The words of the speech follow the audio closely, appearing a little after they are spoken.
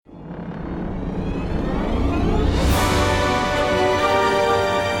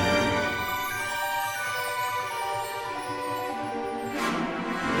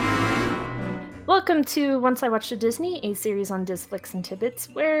Welcome to Once I Watched a Disney, a series on Disflix and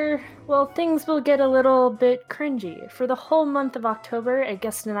Tibbits, where, well, things will get a little bit cringy. For the whole month of October, a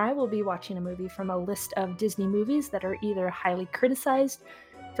guest and I will be watching a movie from a list of Disney movies that are either highly criticized,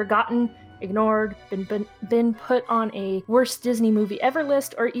 forgotten, ignored, been put on a worst Disney movie ever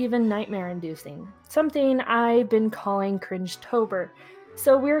list, or even nightmare-inducing. Something I've been calling Cringe-tober.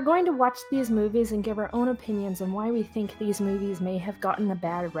 So we're going to watch these movies and give our own opinions on why we think these movies may have gotten a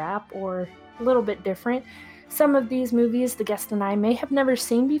bad rap or a little bit different. Some of these movies the guest and I may have never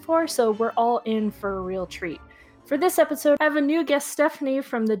seen before, so we're all in for a real treat. For this episode, I have a new guest, Stephanie,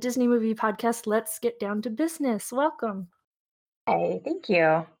 from the Disney Movie Podcast, Let's Get Down to Business. Welcome. Hey, thank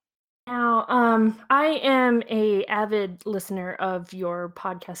you. Now, I am a avid listener of your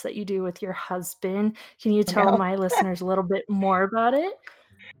podcast that you do with your husband. Can you tell my listeners a little bit more about it?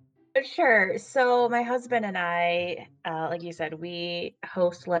 Sure. So my husband and I, like you said, we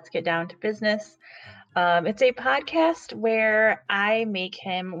host Let's Get Down to Business. It's a podcast where I make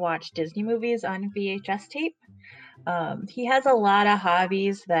him watch Disney movies on VHS tape. He has a lot of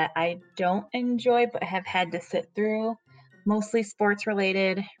hobbies that I don't enjoy but have had to sit through, mostly sports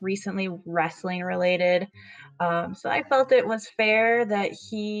related, recently wrestling related. So I felt it was fair that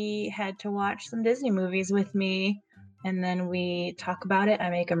he had to watch some Disney movies with me. And then we talk about it. I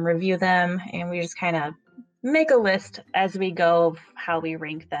make him review them, and we just kind of make a list as we go of how we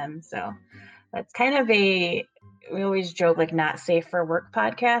rank them. So that's kind of we always joke like not safe for work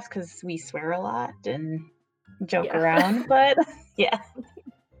podcast because we swear a lot and joke around, but yeah.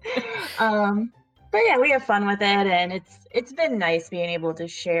 But yeah, we have fun with it, and it's been nice being able to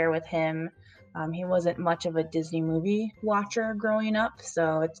share with him. He wasn't much of a Disney movie watcher growing up,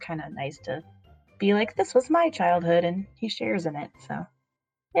 so it's kind of nice to be like, this was my childhood, and he shares in it. So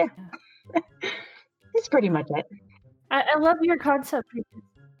yeah. That's pretty much it. I love your concept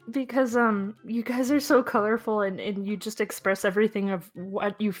because you guys are so colorful and you just express everything of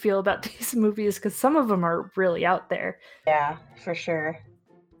what you feel about these movies, because some of them are really out there. Yeah, for sure.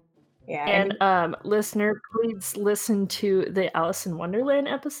 Yeah. And listener, please listen to the Alice in Wonderland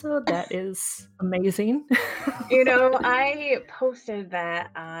episode. That is amazing. I posted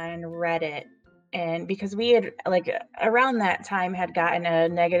that on Reddit, and because we had around that time had gotten a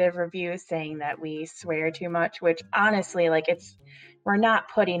negative review saying that we swear too much, which honestly, we're not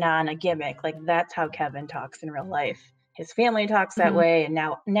putting on a gimmick. Like, that's how Kevin talks in real life. His family talks that way, and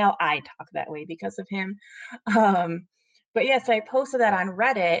now I talk that way because of him. But yes, I posted that on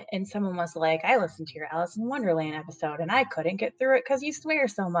Reddit, and someone was like, I listened to your Alice in Wonderland episode and I couldn't get through it because you swear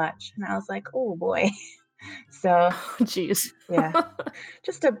so much. And I was like, oh boy. So jeez. yeah,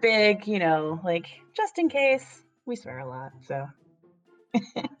 just a big, just in case, we swear a lot. So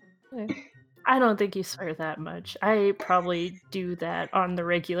I don't think you swear that much. I probably do that on the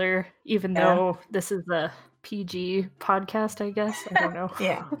regular, even though this is a PG podcast, I guess. I don't know.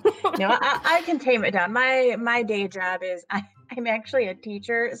 Yeah. No, I can tame it down. My day job is I'm actually a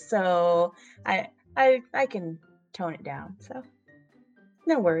teacher, so I can tone it down. So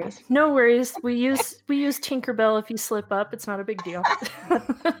no worries. No worries. We use Tinkerbell if you slip up. It's not a big deal.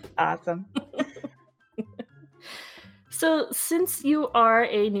 Awesome. So since you are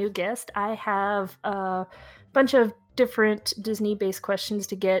a new guest, I have a bunch of different Disney-based questions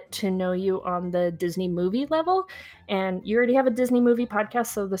to get to know you on the Disney movie level. And you already have a Disney movie podcast,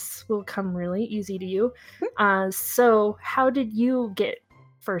 so this will come really easy to you. So how did you get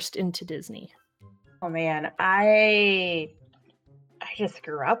first into Disney? Oh man, I just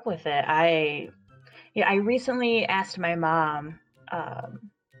grew up with it. I recently asked my mom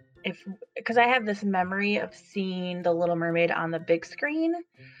because I have this memory of seeing The Little Mermaid on the big screen.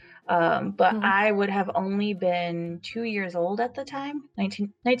 But I would have only been 2 years old at the time,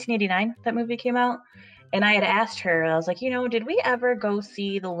 1989, that movie came out. And I had asked her, I was like, did we ever go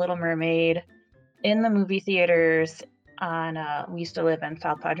see The Little Mermaid in the movie theaters we used to live in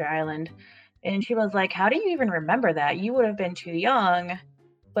South Padre Island. And she was like, how do you even remember that? You would have been too young.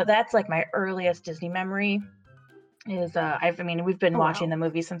 But that's like my earliest Disney memory is, we've been watching the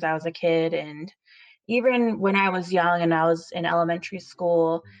movie since I was a kid. And even when I was young and I was in elementary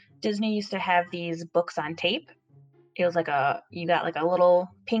school, Disney used to have these books on tape. It was you got like a little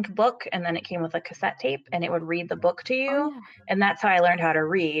pink book, and then it came with a cassette tape, and it would read the book to you. Oh, yeah. And that's how I learned how to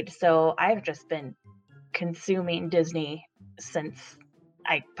read. So I've just been consuming Disney since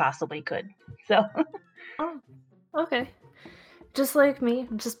I possibly could. So. Oh, okay. Just like me,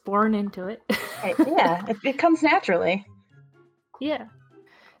 I'm just born into it. Yeah, it comes naturally. Yeah.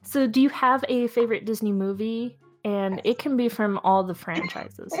 So do you have a favorite Disney movie? And it can be from all the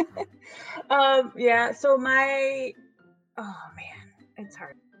franchises. Yeah, so oh man, it's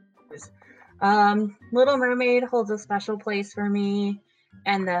hard. Little Mermaid holds a special place for me,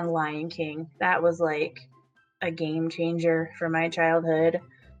 and then Lion King. That was like a game changer for my childhood.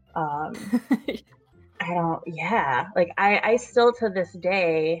 Um, I don't, yeah, like I still to this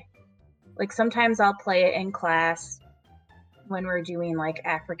day, like sometimes I'll play it in class when we're doing like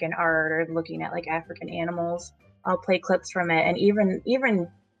African art or looking at like African animals. I'll play clips from it, and even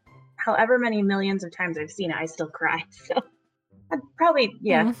however many millions of times I've seen it, I still cry. So I'd probably,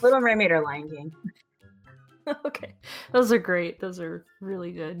 yeah, Mm. Little Mermaid or Lion King. Okay, those are great. Those are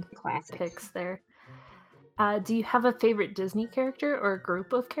really good Classics. picks there. Do you have a favorite Disney character or a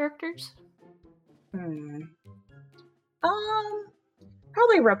group of characters? Hmm. Um,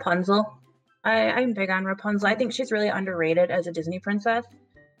 Probably Rapunzel. I'm big on Rapunzel. I think she's really underrated as a Disney princess.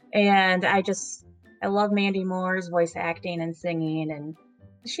 And I love Mandy Moore's voice acting and singing, and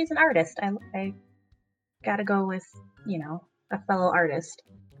she's an artist. I gotta go with, a fellow artist.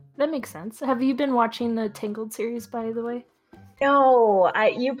 That makes sense. Have you been watching the Tangled series, by the way? No,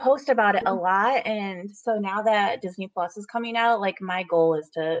 you post about it a lot, and so now that Disney Plus is coming out, like my goal is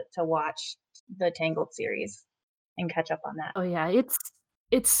to watch the Tangled series and catch up on that. Oh yeah,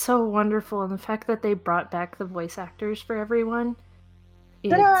 it's so wonderful, and the fact that they brought back the voice actors for everyone.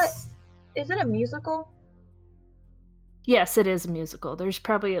 Is it a It's is it a musical? Yes, it is a musical. There's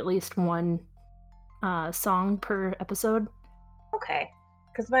probably at least one song per episode. Okay.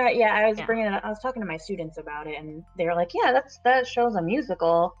 Because I was Yeah, bringing it up, I was talking to my students about it, and they were like, "Yeah, that show's a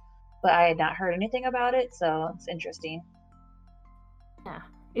musical," but I had not heard anything about it, so it's interesting. yeah.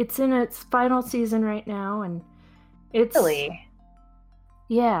 It's in its final season right now, and it's Really?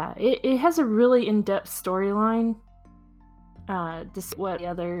 yeah, it has a really in-depth storyline. Just what the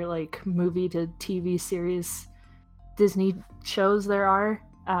other like movie to TV series Disney shows there are.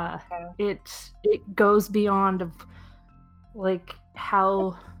 Okay. It goes beyond of like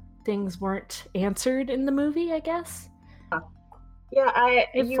how things weren't answered in the movie, I guess. Yeah, I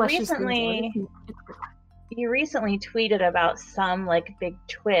It fleshes things out. you recently tweeted about some like big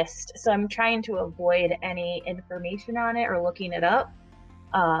twist, so I'm trying to avoid any information on it or looking it up.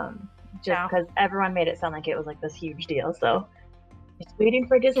 Just Yeah, because everyone made it sound like it was like this huge deal, so it's waiting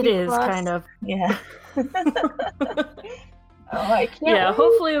for it Disney is Plus. kind of. Yeah. Oh, I can't Yeah, wait.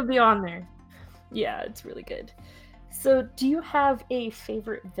 hopefully it'll be on there. Yeah, it's really good. So, do you have a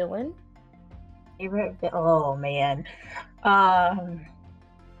favorite villain? Oh man. Um.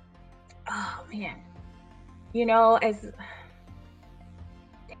 Oh man. As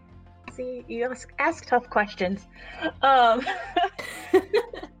see, you ask tough questions. Um.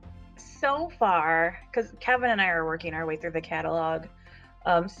 So far, because Kevin and I are working our way through the catalog.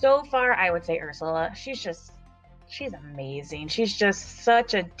 So far, I would say Ursula. She's amazing. She's just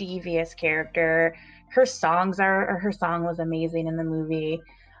such a devious character. Her song was amazing in the movie.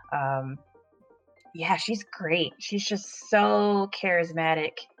 Um, yeah, she's great. She's just so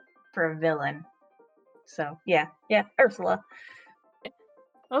charismatic for a villain. So yeah, Ursula.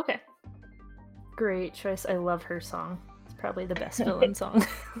 Okay, great choice. I love her song. It's probably the best villain song.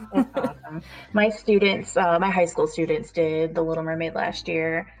 That's awesome. My high school students did The Little Mermaid last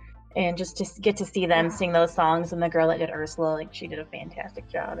year, and just to get to see them Yeah. sing those songs, and the girl that did Ursula, like she did a fantastic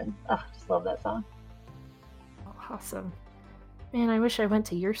job, and just love that song. Oh, awesome. Man, I wish I went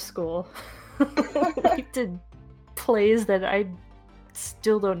to your school. We did plays that I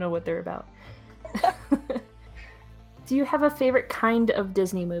still don't know what they're about. Do you have a favorite kind of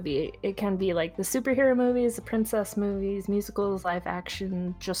Disney movie? It can be like the superhero movies, the princess movies, musicals, live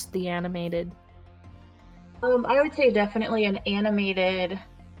action, just the animated. I would say definitely an animated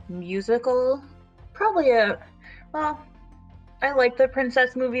musical. Probably well, I like the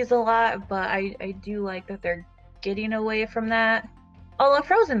princess movies a lot, but I do like that they're getting away from that. Although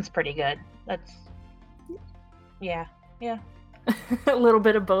Frozen's pretty good. That's, yeah, yeah, A little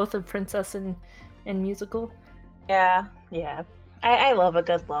bit of both of princess and musical. yeah. I love a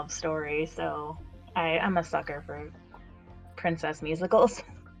good love story, so I'm a sucker for princess musicals.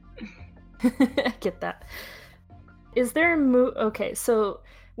 I get that. Is there a Okay, so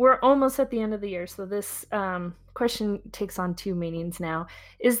we're almost at the end of the year, so this question takes on two meanings now.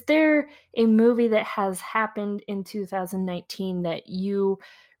 Is there a movie that has happened in 2019 that you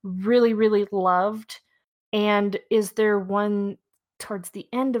really, really loved? And is there one towards the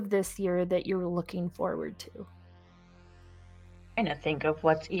end of this year that you're looking forward to? Trying to think of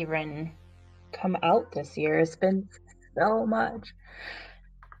what's even come out this year. It's been so much.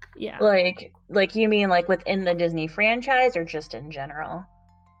 Yeah, Like you mean like within the Disney franchise or just in general?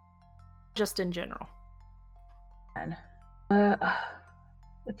 just in general. And, uh,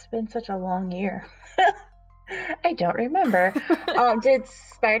 it's been such a long year. I don't remember. Did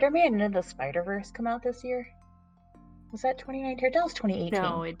Spider-Man Into the Spider-Verse come out this year? Was that 2019? That was 2018.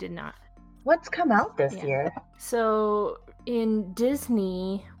 No, it did not. What's come out this Yeah. year? So in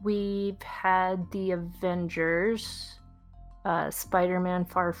Disney, we've had the Avengers, Spider-Man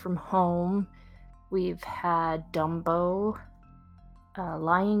Far From Home. We've had Dumbo,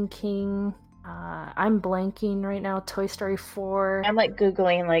 Lion King. I'm blanking right now. Toy Story 4. I'm like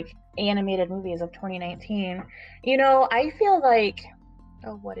Googling like animated movies of 2019. You know, I feel like,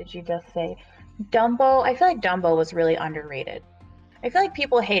 oh, what did you just say? Dumbo. I feel like Dumbo was really underrated. I feel like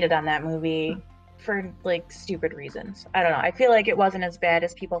people hated on that movie for like stupid reasons. I don't know. I feel like it wasn't as bad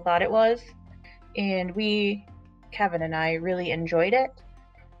as people thought it was. And Kevin and I, really enjoyed it.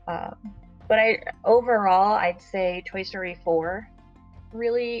 But overall, I'd say Toy Story 4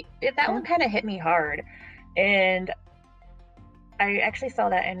 really, that one kind of hit me hard. And I actually saw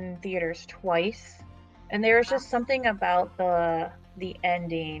that in theaters twice. And there was just something about the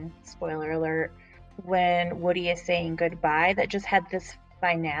ending, spoiler alert, when Woody is saying goodbye that just had this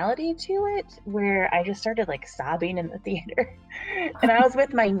finality to it where I just started like sobbing in the theater. And I was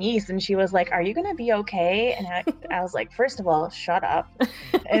with my niece and she was like, "Are you gonna be okay?" And I was like, first of all, shut up.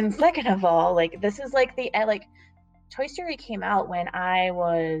 And second of all, like this is like like Toy Story came out when I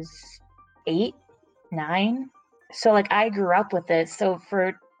was 8, 9. So like I grew up with this. So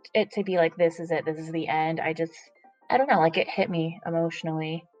for it to be like this is it, this is the end, I don't know, like it hit me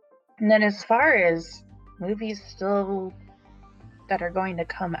emotionally. And then as far as movies still that are going to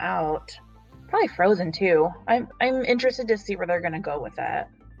come out, probably Frozen 2. I'm interested to see where they're going to go with that.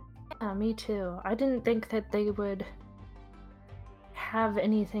 Yeah, me too. I didn't think that they would have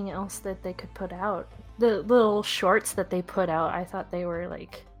anything else that they could put out. The little shorts that they put out, I thought they were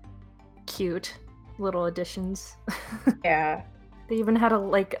like cute little additions. Yeah. They even had a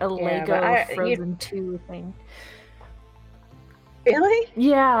Lego Frozen 2 thing. Really?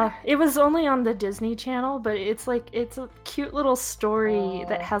 Yeah, it was only on the Disney Channel, but it's a cute little story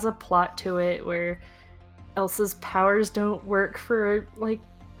that has a plot to it where Elsa's powers don't work for like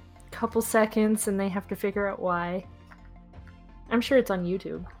a couple seconds and they have to figure out why. I'm sure it's on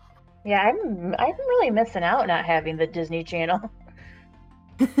YouTube. Yeah, I'm really missing out not having the Disney Channel.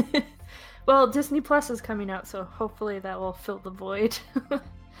 Well, Disney Plus is coming out, so hopefully that will fill the void.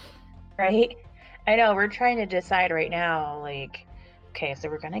 Right? I know, we're trying to decide right now, like, okay, so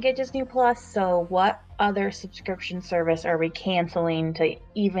we're gonna get Disney Plus, so what other subscription service are we canceling to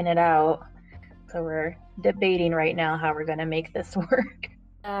even it out? So we're debating right now how we're gonna make this work.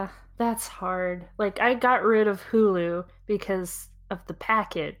 That's hard. Like, I got rid of Hulu because of the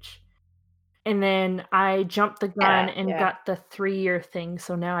package. And then I jumped the gun and got the 3-year thing,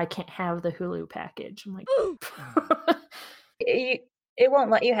 so now I can't have the Hulu package. I'm like, it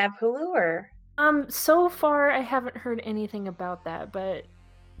won't let you have Hulu, or? So far I haven't heard anything about that, but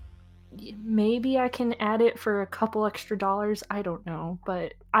maybe I can add it for a couple extra dollars. I don't know,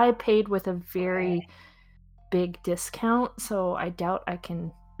 but I paid with a very big discount, so I doubt I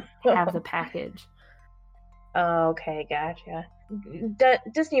can have the package. Okay, gotcha.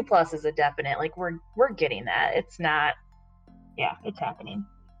 Disney Plus is a definite, like we're getting that. It's not, yeah, it's happening.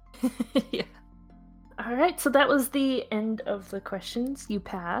 Yeah. All right, so that was the end of the questions. You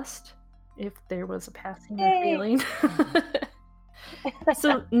passed, if there was a passing or failing.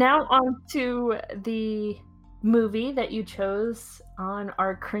 So now on to the movie that you chose on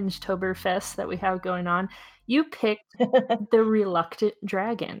our Cringetoberfest that we have going on. You picked The Reluctant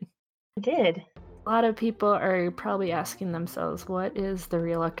Dragon. I did. A lot of people are probably asking themselves, what is The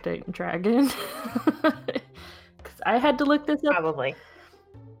Reluctant Dragon? Because I had to look this up. Probably.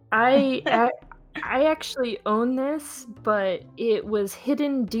 I actually own this, but it was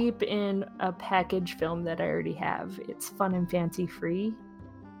hidden deep in a package film that I already have. It's Fun and Fancy Free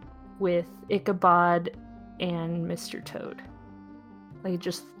with Ichabod and Mr. Toad. Like,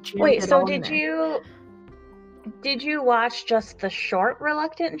 just wait, so did you watch just the short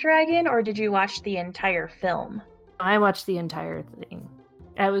Reluctant Dragon, or did you watch the entire film? I watched the entire thing.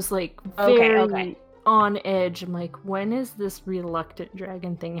 I was like very on edge. I'm like, when is this Reluctant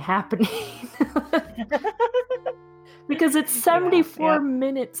Dragon thing happening? Because it's 74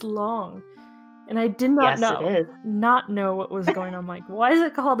 minutes long. And I did not know what was going on. I'm like, why is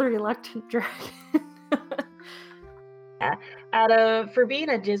it called The Reluctant Dragon? For being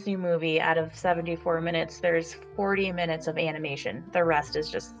a Disney movie, out of 74 minutes, there's 40 minutes of animation. The rest is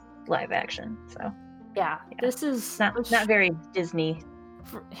just live action. So yeah. This is not very Disney.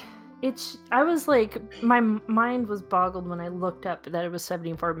 I was like, my mind was boggled when I looked up that it was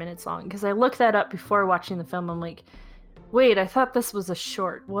 74 minutes long, because I looked that up before watching the film. I'm like, Wait, I thought this was a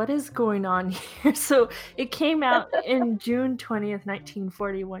short. What is going on here? So it came out in June 20th,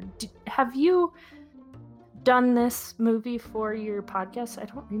 1941. Have you done this movie for your podcast? I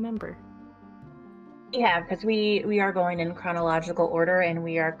don't remember. Yeah, because we are going in chronological order, and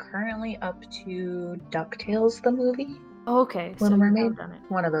we are currently up to DuckTales the movie. Okay, Little so Mermaid. you've done it.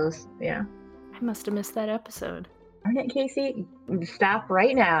 One of those, yeah. I must have missed that episode. Darn it, Casey! Stop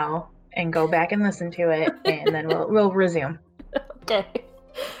right now and go back and listen to it, and then we'll resume. Okay.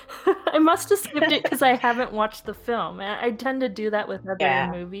 I must have skipped it because I haven't watched the film. I tend to do that with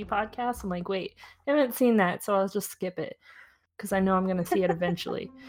other movie podcasts. I'm like, wait, I haven't seen that, so I'll just skip it because I know I'm going to see it eventually.